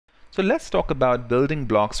So let's talk about building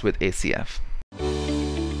blocks with ACF.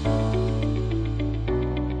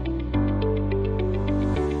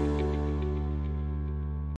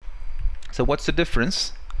 So what's the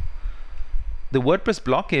difference? The WordPress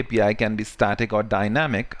block API can be static or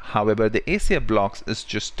dynamic. However, the ACF blocks is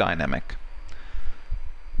just dynamic.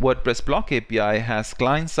 WordPress block API has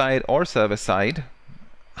client-side or server-side.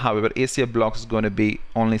 However, ACF blocks is going to be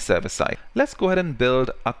only server-side. Let's go ahead and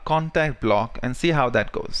build a contact block and see how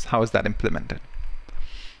that goes. How is that implemented?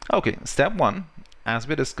 Okay, step one, as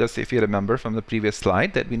we discussed, if you remember from the previous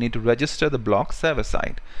slide, that we need to register the block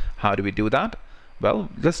server-side. How do we do that? Well,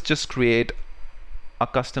 let's just create a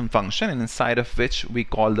custom function, and inside of which we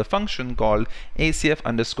call the function called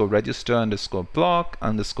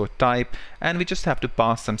ACF_register_block_type, and we just have to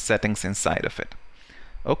pass some settings inside of it.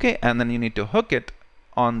 Okay, and then you need to hook it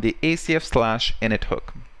on the ACF/init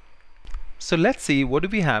hook. So let's see, what do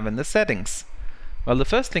we have in the settings? Well, the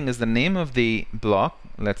first thing is the name of the block.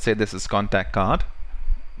 Let's say this is contact card,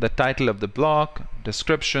 the title of the block,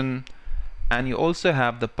 description, and you also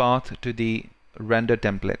have the path to the render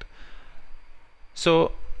template.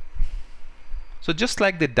 So just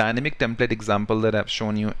like the dynamic template example that I've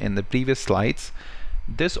shown you in the previous slides,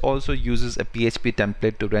 this also uses a PHP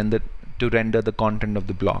template to render the content of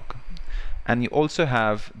the block. And you also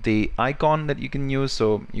have the icon that you can use,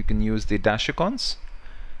 so you can use the dash icons.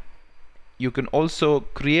 You can also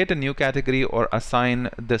create a new category or assign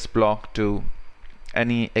this block to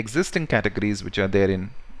any existing categories which are there in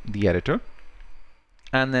the editor.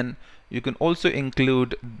 And then you can also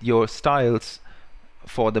include your styles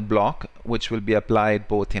for the block, which will be applied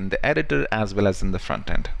both in the editor as well as in the front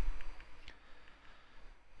end.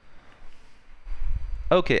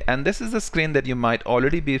 Okay, and this is the screen that you might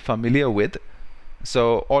already be familiar with.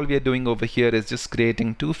 So all we are doing over here is just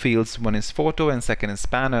creating two fields. One is photo and second is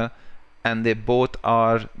banner, and they both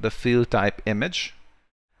are the field type image.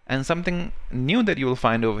 And something new that you will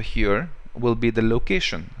find over here will be the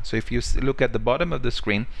location. So if you look at the bottom of the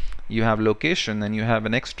screen, you have location, and you have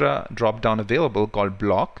an extra drop down available called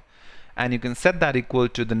block, and you can set that equal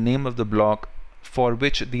to the name of the block for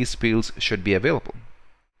which these fields should be available.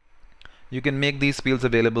 You can make these fields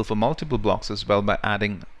available for multiple blocks as well by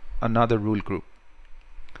adding another rule group.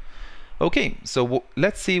 Okay, so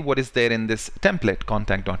let's see what is there in this template,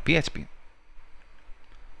 contact.php.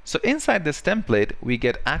 So inside this template, we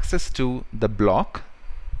get access to the block,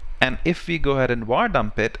 and if we go ahead and var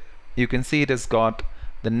dump it, you can see it has got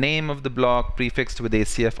the name of the block prefixed with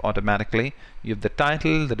ACF automatically. You have the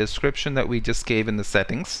title, the description that we just gave in the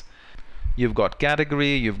settings. You've got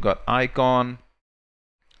category, you've got icon,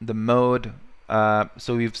 the mode,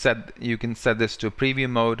 so we've said you can set this to preview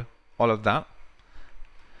mode, all of that.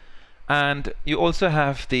 And you also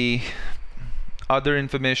have the other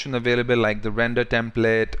information available like the render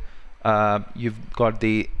template, you've got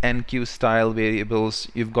the enqueue style variables,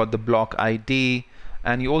 you've got the block ID,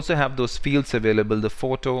 and you also have those fields available, the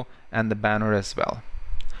photo and the banner as well.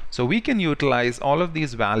 So we can utilize all of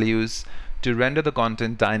these values to render the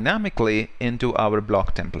content dynamically into our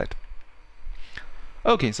block template.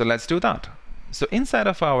 Okay, so let's do that. So inside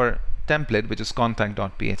of our template, which is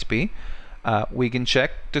contact.php, we can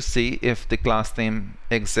check to see if the class name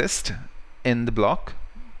exists in the block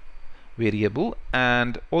variable,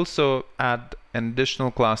 and also add an additional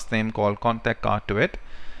class name called contact card to it.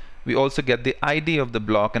 We also get the ID of the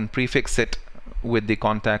block and prefix it with the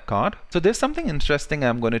contact card. So there's something interesting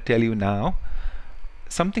I'm going to tell you now.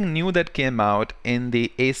 Something new that came out in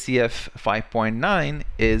the ACF 5.9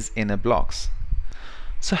 is InnerBlocks.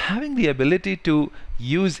 So having the ability to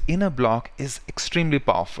use InnerBlock is extremely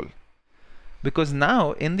powerful, because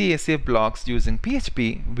now in the ACF blocks using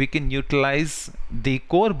PHP, we can utilize the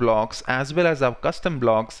core blocks as well as our custom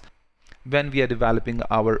blocks when we are developing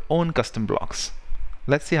our own custom blocks.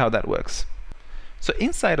 Let's see how that works. So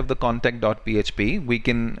inside of the contact.php, we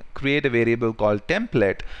can create a variable called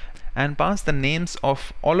template and pass the names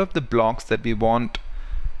of all of the blocks that we want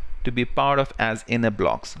to be part of as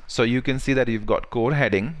InnerBlocks. So you can see that you've got core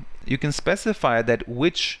heading. You can specify that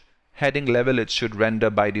which heading level it should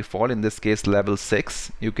render by default, in this case level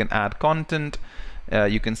 6. You can add content,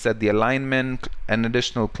 you can set the alignment, an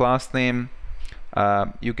additional class name,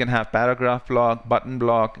 you can have paragraph block, button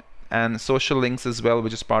block, and social links as well,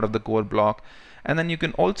 which is part of the core block. And then you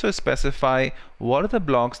can also specify what are the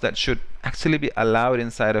blocks that should actually be allowed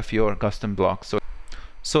inside of your custom block,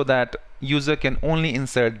 so that user can only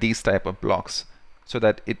insert these type of blocks, so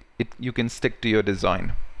that you can stick to your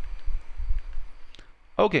design.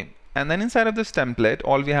 Okay, and then inside of this template,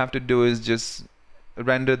 all we have to do is just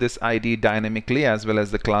render this ID dynamically as well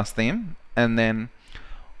as the class name, and then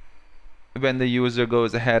when the user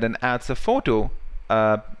goes ahead and adds a photo,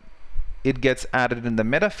 it gets added in the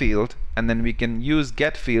meta field, and then we can use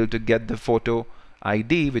get field to get the photo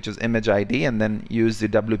ID, which is image ID, and then use the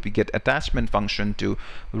WP get attachment function to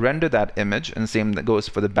render that image, and same that goes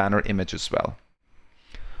for the banner image as well.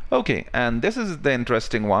 Okay, and this is the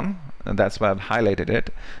interesting one, and that's why I've highlighted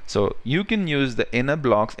it. So you can use the inner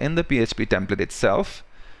blocks in the PHP template itself,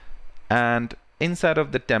 and inside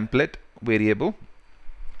of the template variable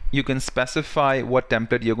you can specify what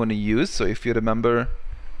template you're going to use. So if you remember,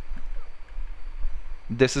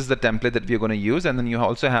 this is the template that we're going to use, and then you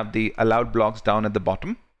also have the allowed blocks down at the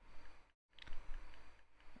bottom.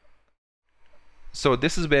 So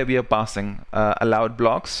this is where we are passing allowed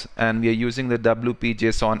blocks, and we are using the WP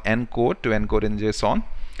JSON encode to encode in JSON.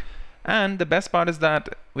 And the best part is that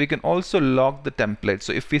we can also log the template.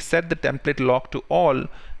 So if we set the template lock to all,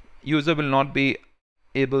 user will not be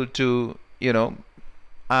able to, you know,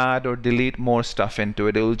 add or delete more stuff into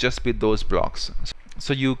it. It will just be those blocks.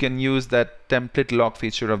 So you can use that template lock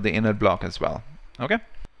feature of the inner block as well. Okay.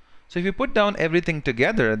 So if you put down everything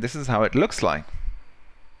together, this is how it looks like.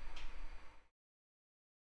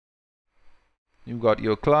 You've got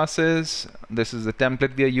your classes. This is the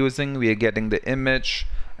template we are using. We are getting the image,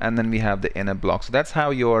 and then we have the inner block. So that's how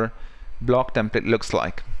your block template looks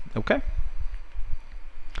like. Okay.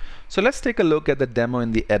 So let's take a look at the demo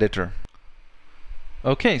in the editor.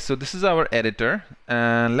 Okay, so this is our editor,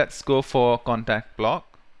 and let's go for contact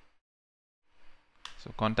block.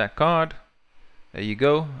 So contact card, there you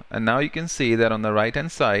go. And now you can see that on the right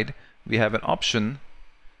hand side we have an option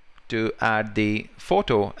to add the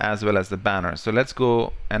photo as well as the banner. So let's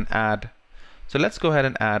go and add. So let's go ahead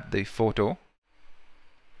and add the photo.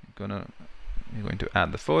 We're going to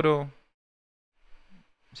add the photo.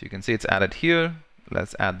 So you can see it's added here.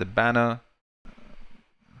 Let's add the banner.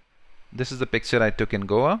 This is the picture I took in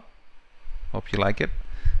Goa. Hope you like it.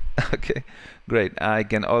 Okay, great. I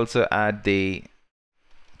can also add the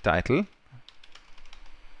title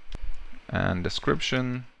and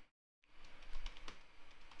description.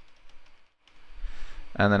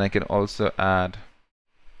 And then I can also add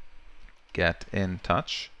get in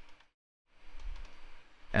touch.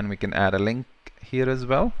 And we can add a link here as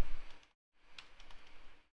well.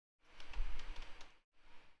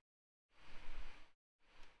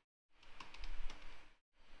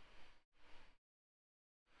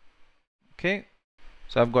 Okay,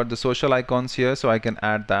 so I've got the social icons here, so I can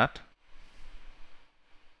add that.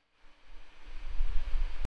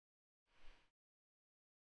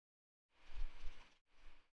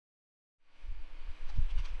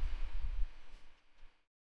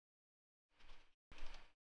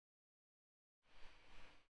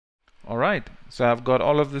 Alright, so I've got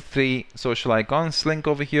all of the 3 social icons link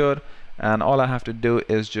over here, and all I have to do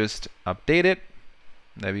is just update it.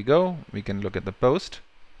 There we go. We can look at the post.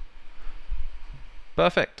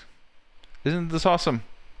 Perfect. Isn't this awesome?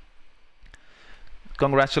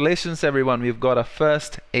 Congratulations everyone, we've got our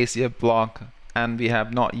first ACF block and we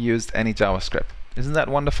have not used any JavaScript. Isn't that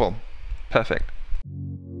wonderful? Perfect.